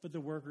 but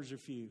the workers are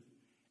few.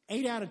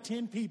 8 out of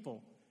 10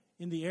 people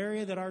in the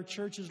area that our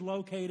church is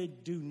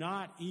located do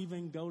not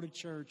even go to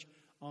church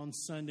on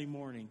Sunday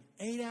morning.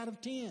 8 out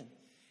of 10.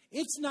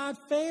 It's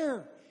not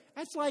fair.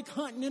 That's like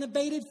hunting in a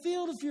baited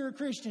field if you're a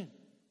Christian.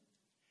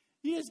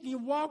 You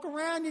walk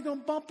around, you're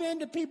going to bump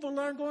into people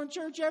that aren't going to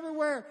church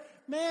everywhere.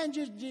 Man,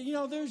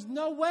 there's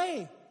no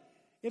way.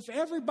 If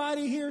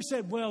everybody here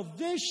said, well,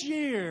 this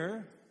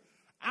year,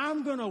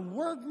 I'm going to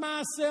work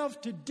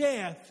myself to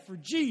death for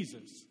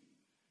Jesus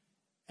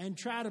and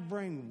try to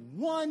bring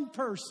one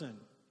person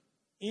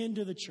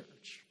into the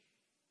church.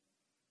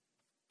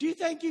 Do you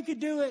think you could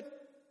do it?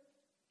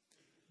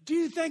 Do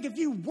you think if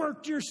you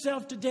worked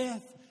yourself to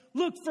death,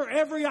 looked for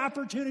every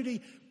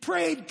opportunity,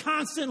 prayed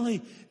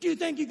constantly, do you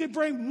think you could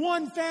bring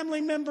one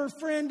family member,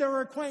 friend,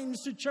 or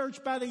acquaintance to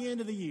church by the end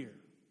of the year?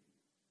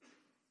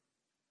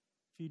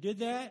 If you did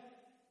that,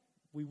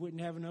 we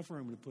wouldn't have enough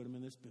room to put them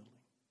in this building.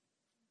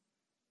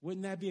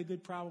 Wouldn't that be a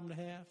good problem to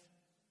have?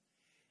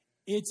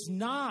 It's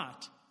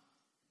not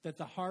that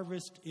the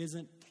harvest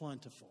isn't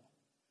plentiful.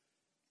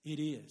 It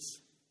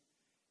is.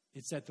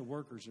 It's that the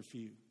workers are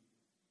few.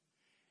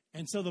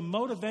 And so the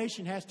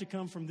motivation has to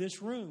come from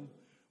this room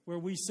where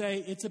we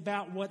say it's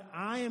about what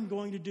I am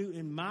going to do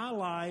in my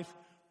life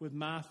with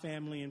my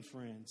family and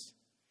friends.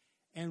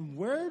 And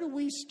where do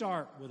we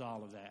start with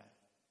all of that?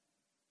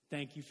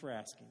 Thank you for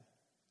asking.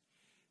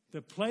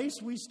 The place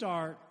we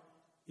start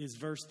is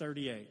verse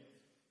 38.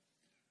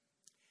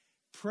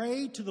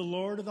 Pray to the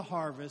Lord of the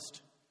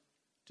harvest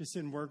to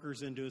send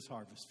workers into his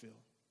harvest field.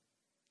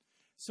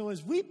 So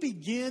as we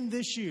begin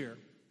this year,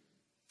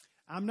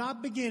 I'm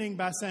not beginning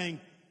by saying,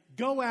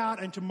 go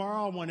out and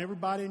tomorrow I want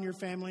everybody in your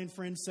family and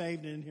friends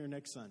saved and in here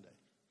next Sunday.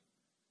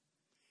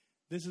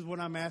 This is what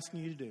I'm asking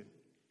you to do.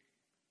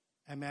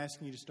 I'm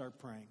asking you to start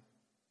praying.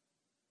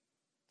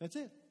 That's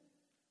it.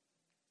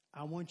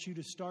 I want you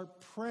to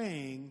start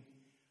praying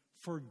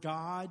for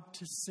God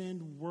to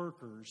send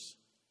workers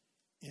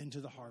into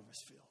the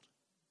harvest field.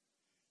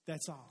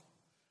 That's all.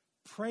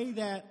 Pray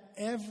that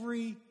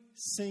every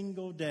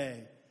single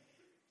day,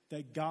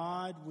 that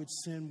God would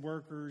send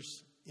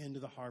workers into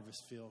the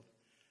harvest field.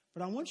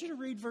 But I want you to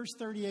read verse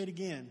 38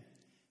 again,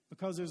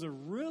 because there's a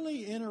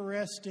really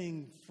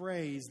interesting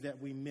phrase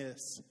that we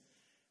miss.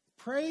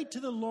 Pray to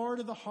the Lord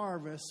of the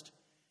harvest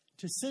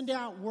to send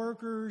out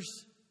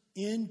workers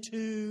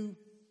into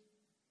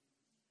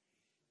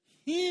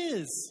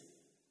his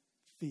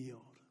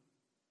field.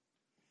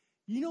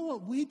 You know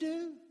what we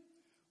do?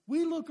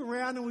 We look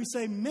around and we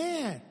say,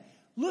 man,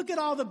 Look at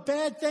all the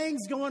bad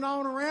things going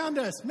on around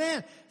us.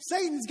 Man,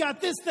 Satan's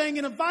got this thing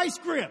in a vice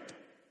grip.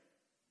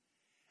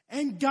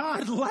 And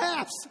God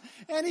laughs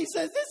and he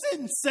says, this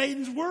isn't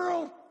Satan's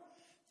world.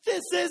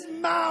 This is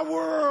my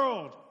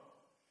world.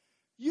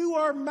 You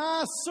are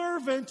my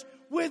servant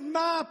with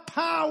my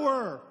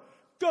power.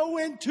 Go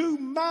into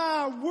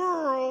my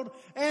world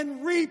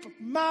and reap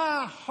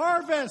my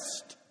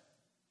harvest.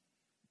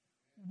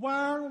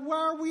 Why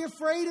are we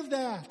afraid of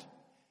that?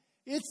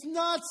 It's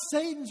not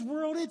Satan's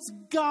world, it's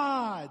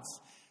God's.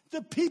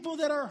 The people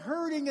that are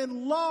hurting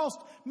and lost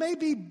may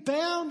be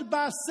bound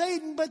by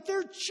Satan, but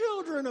they're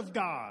children of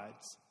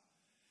God's.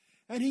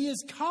 And he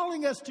is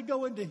calling us to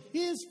go into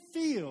his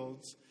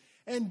fields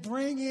and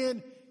bring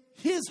in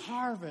his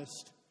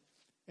harvest.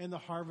 And the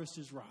harvest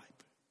is ripe.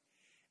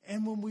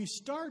 And when we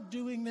start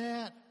doing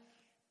that,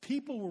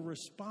 people will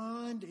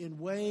respond in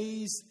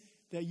ways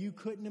that you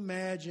couldn't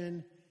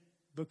imagine,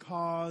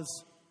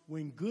 because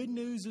when good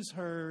news is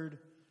heard,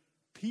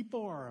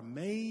 people are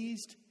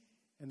amazed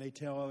and they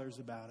tell others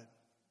about it.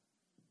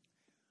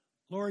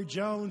 Lori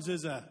Jones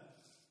is a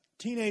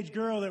teenage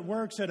girl that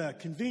works at a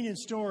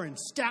convenience store in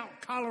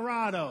Stout,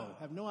 Colorado.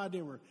 I have no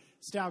idea where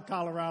Stout,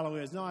 Colorado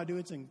is. No idea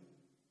it's in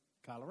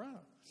Colorado.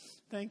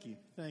 Thank you.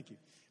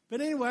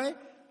 But anyway,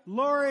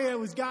 Lori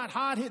got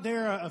hot hit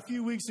there a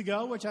few weeks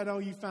ago, which I know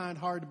you find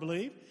hard to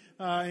believe,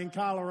 in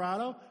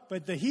Colorado.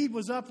 But the heat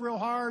was up real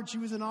hard. She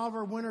was in all of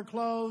her winter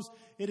clothes.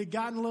 It had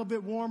gotten a little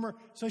bit warmer.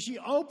 So she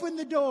opened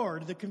the door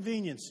to the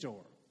convenience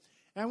store.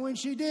 And when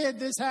she did,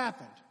 this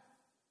happened.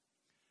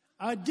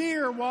 A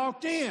deer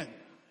walked in.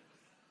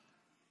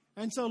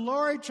 And so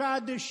Lori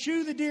tried to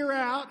shoo the deer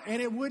out,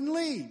 and it wouldn't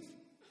leave.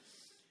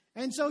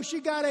 And so she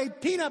got a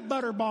peanut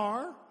butter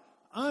bar,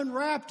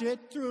 unwrapped it,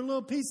 threw a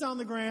little piece on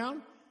the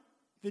ground.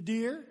 The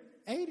deer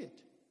ate it.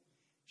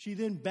 She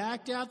then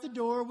backed out the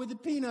door with the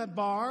peanut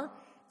bar.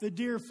 The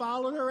deer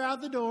followed her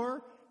out the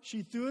door.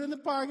 She threw it in the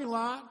parking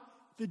lot.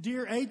 The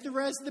deer ate the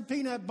rest of the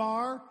peanut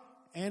bar,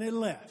 and it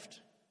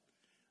left.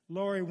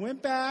 Lori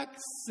went back,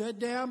 sat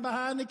down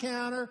behind the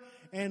counter,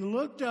 and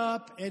looked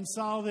up and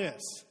saw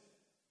this.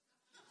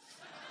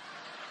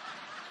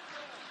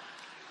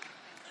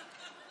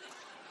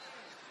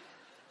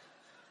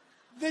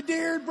 The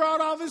deer had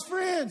brought all of his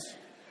friends.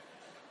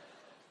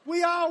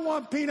 We all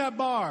want peanut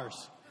bars.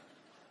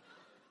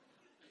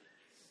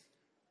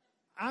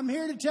 I'm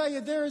here to tell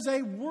you there is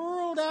a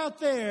world out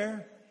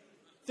there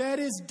that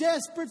is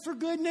desperate for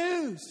good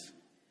news.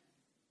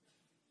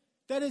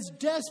 That is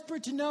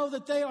desperate to know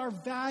that they are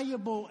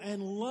valuable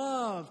and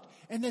loved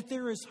and that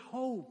there is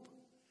hope.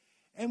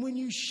 And when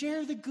you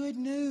share the good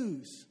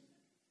news,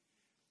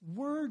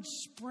 word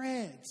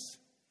spreads.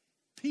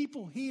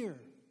 People hear.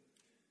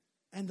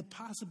 And the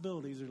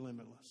possibilities are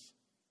limitless.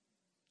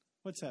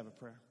 Let's have a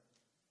prayer.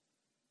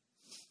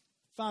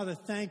 Father,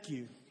 thank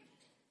you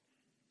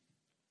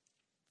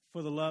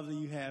for the love that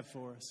you have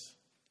for us.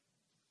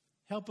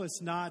 Help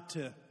us not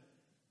to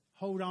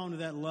hold on to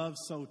that love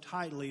so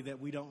tightly that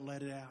we don't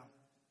let it out.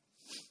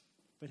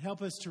 But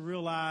help us to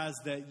realize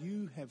that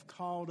you have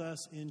called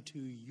us into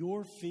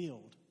your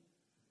field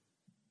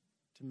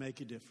to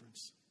make a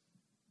difference.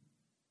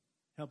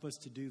 Help us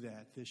to do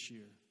that this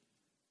year.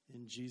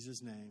 In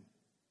Jesus' name,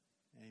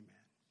 amen.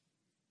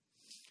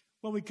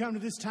 Well, we come to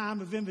this time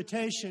of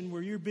invitation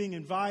where you're being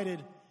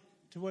invited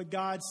to what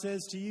God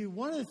says to you.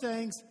 One of the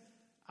things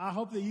I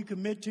hope that you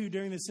commit to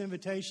during this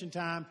invitation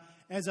time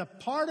as a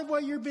part of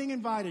what you're being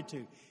invited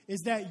to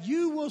is that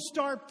you will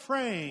start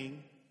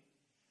praying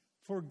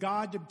for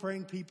God to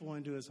bring people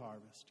into his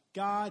harvest.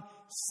 God,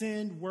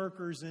 send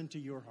workers into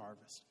your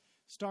harvest.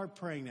 Start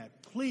praying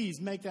that. Please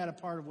make that a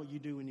part of what you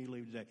do when you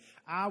leave today.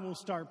 I will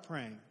start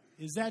praying.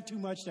 Is that too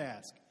much to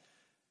ask?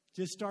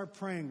 Just start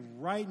praying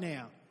right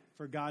now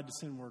for God to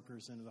send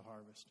workers into the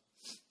harvest.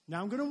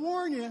 Now, I'm going to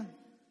warn you,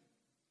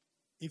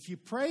 if you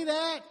pray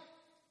that,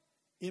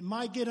 it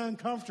might get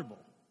uncomfortable.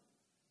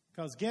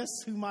 Because guess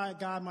who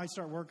God might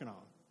start working on?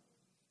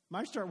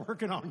 Might start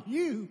working on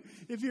you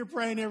if you're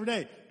praying every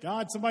day.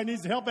 God, somebody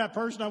needs to help that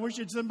person. I wish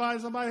you'd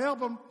somebody help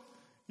them.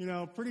 You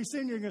know, pretty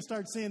soon you're going to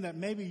start seeing that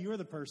maybe you're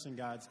the person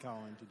God's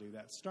calling to do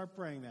that. Start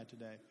praying that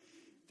today.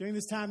 During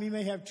this time, you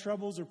may have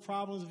troubles or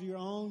problems of your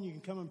own. You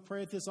can come and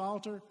pray at this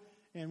altar,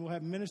 and we'll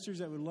have ministers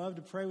that would love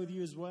to pray with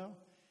you as well.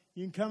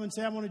 You can come and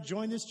say, I want to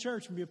join this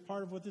church and be a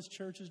part of what this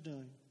church is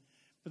doing.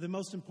 But the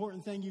most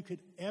important thing you could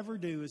ever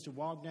do is to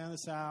walk down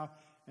this aisle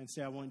and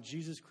say, I want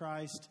Jesus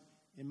Christ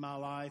in my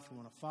life. I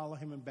want to follow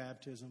him in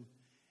baptism.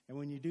 And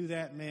when you do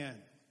that, man,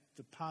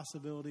 the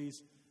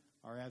possibilities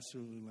are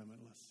absolutely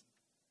limitless.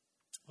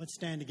 Let's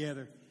stand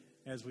together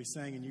as we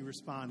sing and you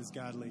respond as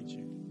God leads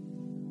you.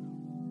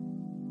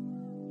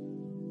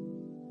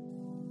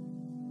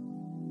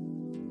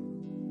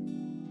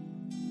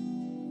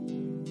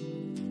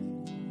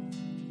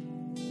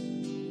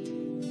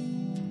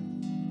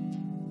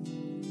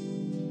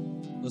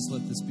 Let's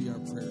let this be our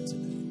prayer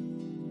today.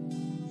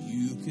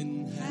 You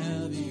can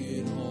have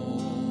it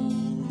all.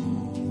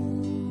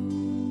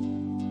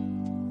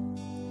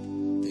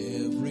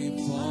 Every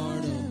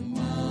part of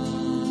my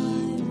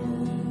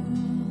world.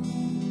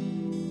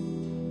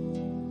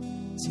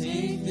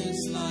 Take this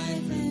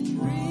life and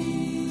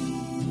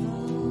breathe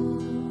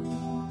on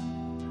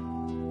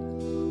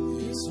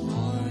this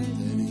heart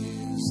that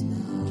is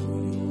now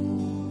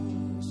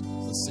yours.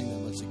 Let's sing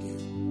that much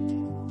again.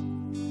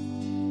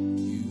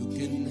 You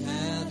can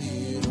have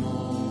it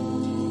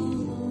all.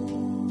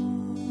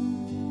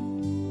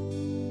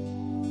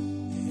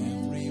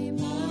 Every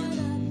part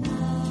of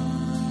my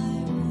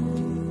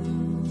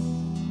world.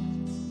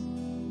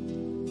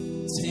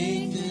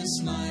 Take this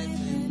life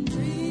and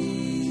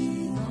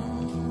breathe on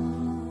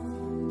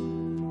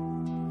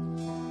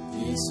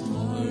this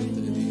heart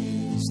that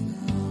is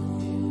now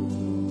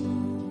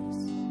yours.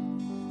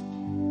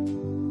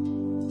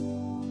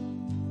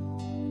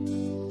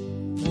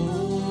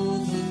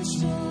 Oh, the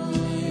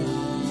joy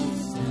of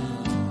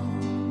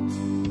found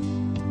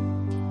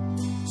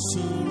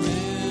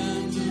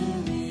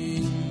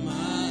surrendering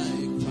my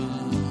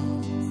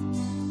crown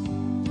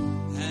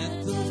at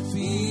the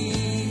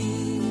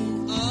feet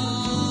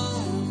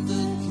of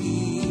the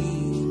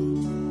King.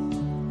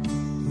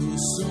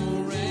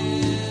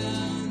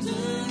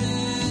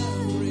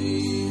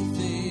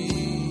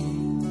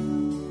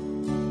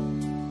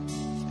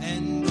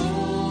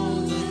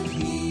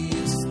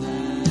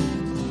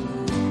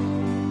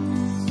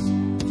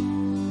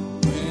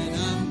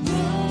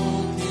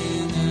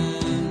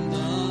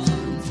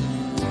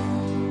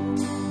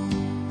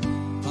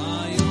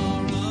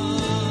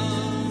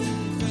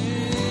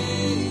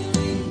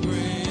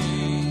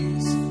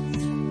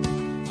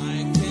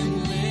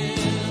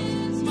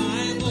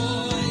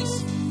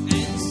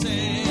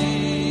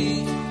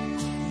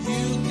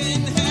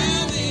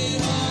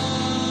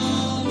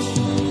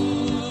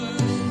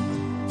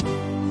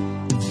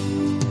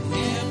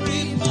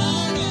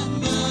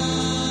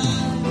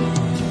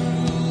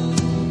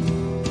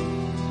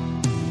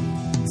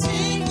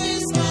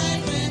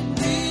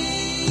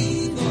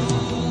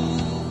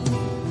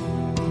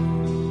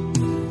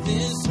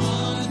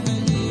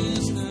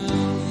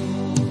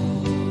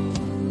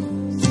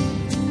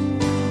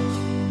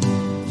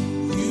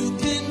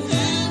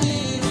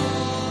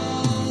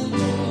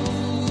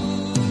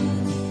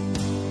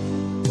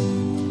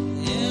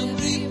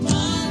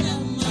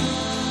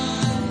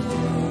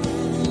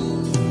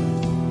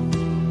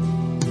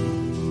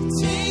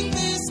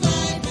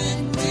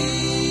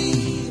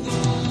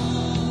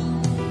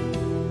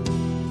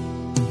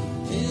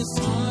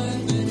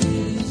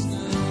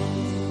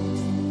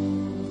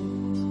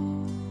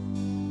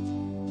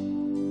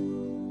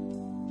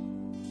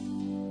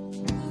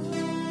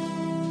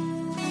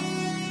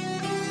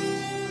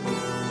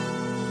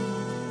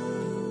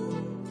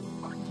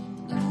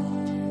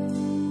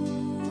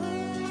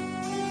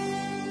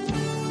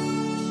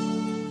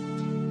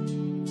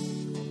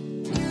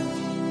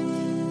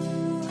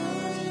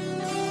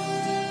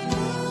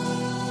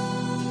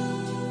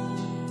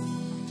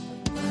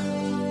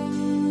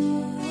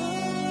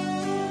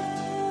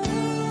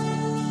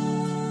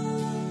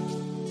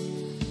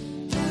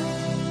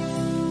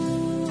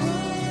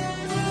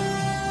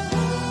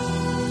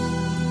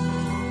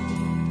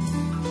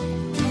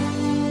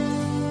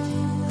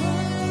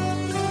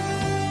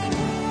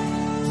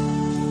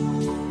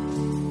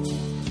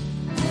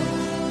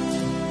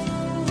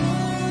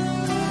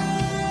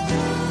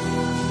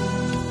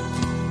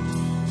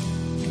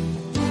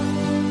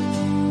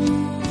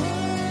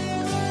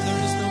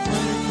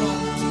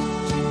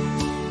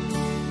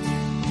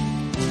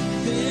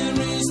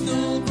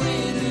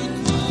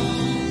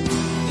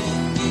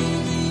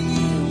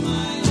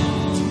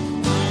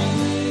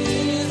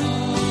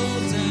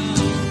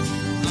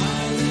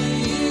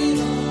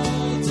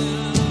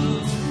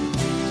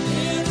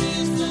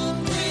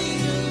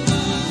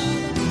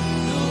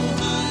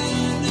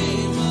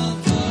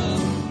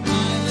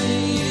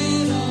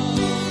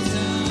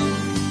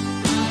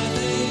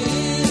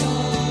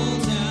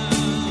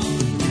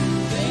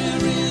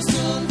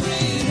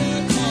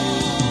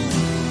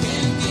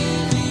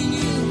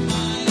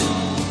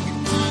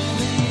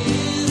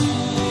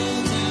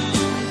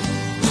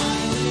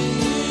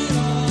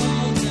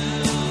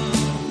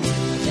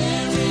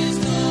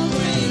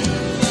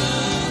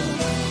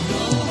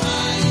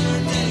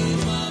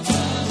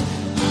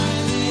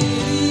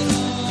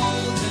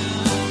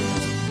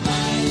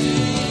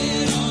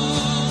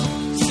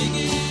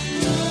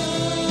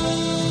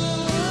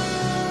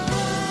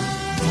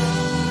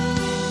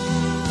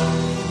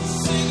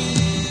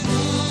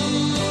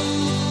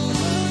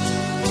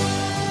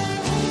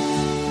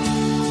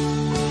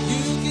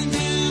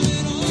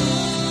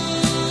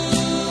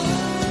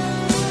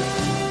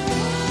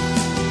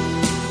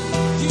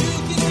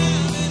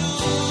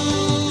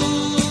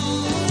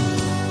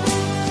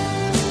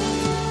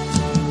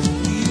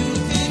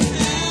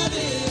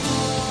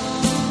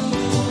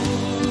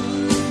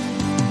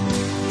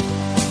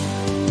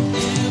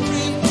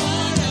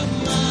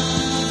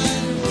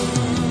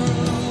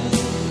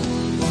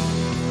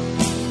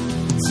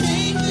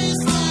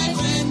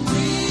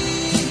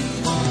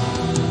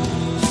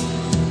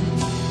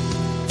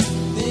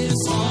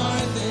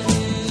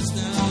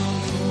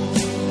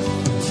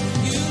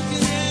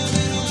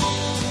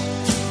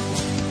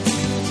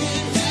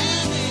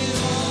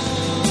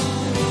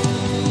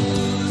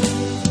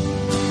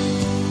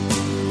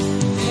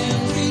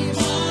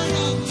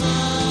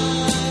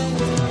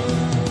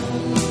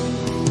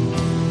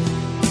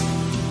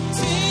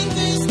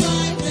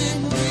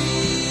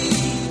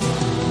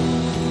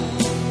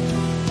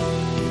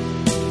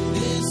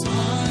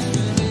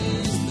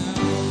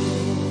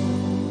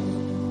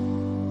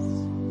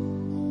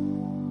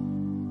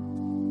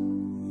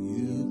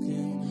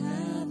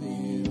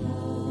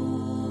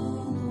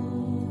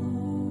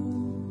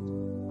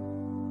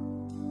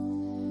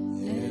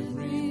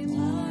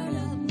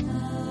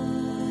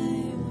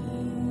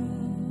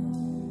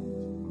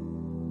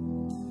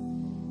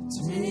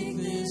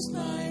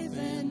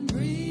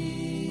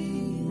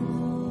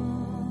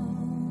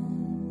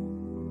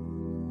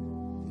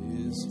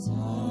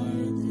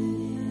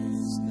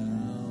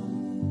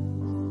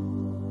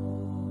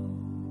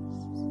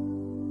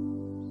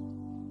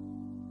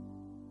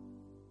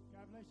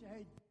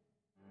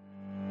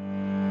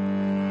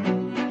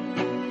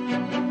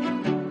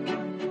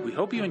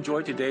 hope you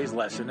enjoyed today's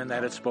lesson and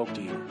that it spoke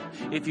to you.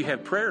 If you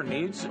have prayer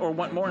needs or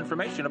want more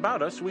information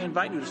about us, we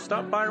invite you to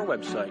stop by our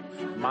website,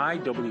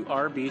 mywrbc.org,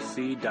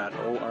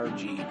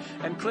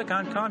 and click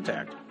on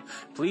Contact.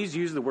 Please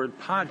use the word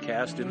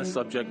podcast in the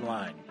subject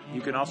line. You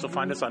can also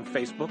find us on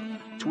Facebook,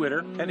 Twitter,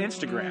 and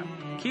Instagram.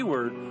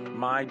 Keyword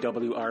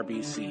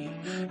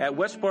MyWRBC. At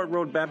Westport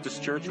Road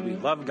Baptist Church, we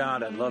love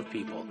God and love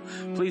people.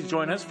 Please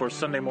join us for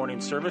Sunday morning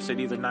service at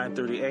either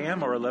 9:30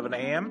 a.m. or 11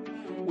 a.m.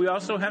 We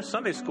also have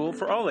Sunday school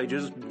for all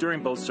ages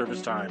during both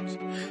service times.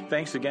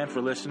 Thanks again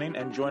for listening,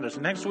 and join us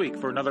next week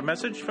for another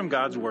message from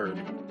God's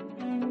Word.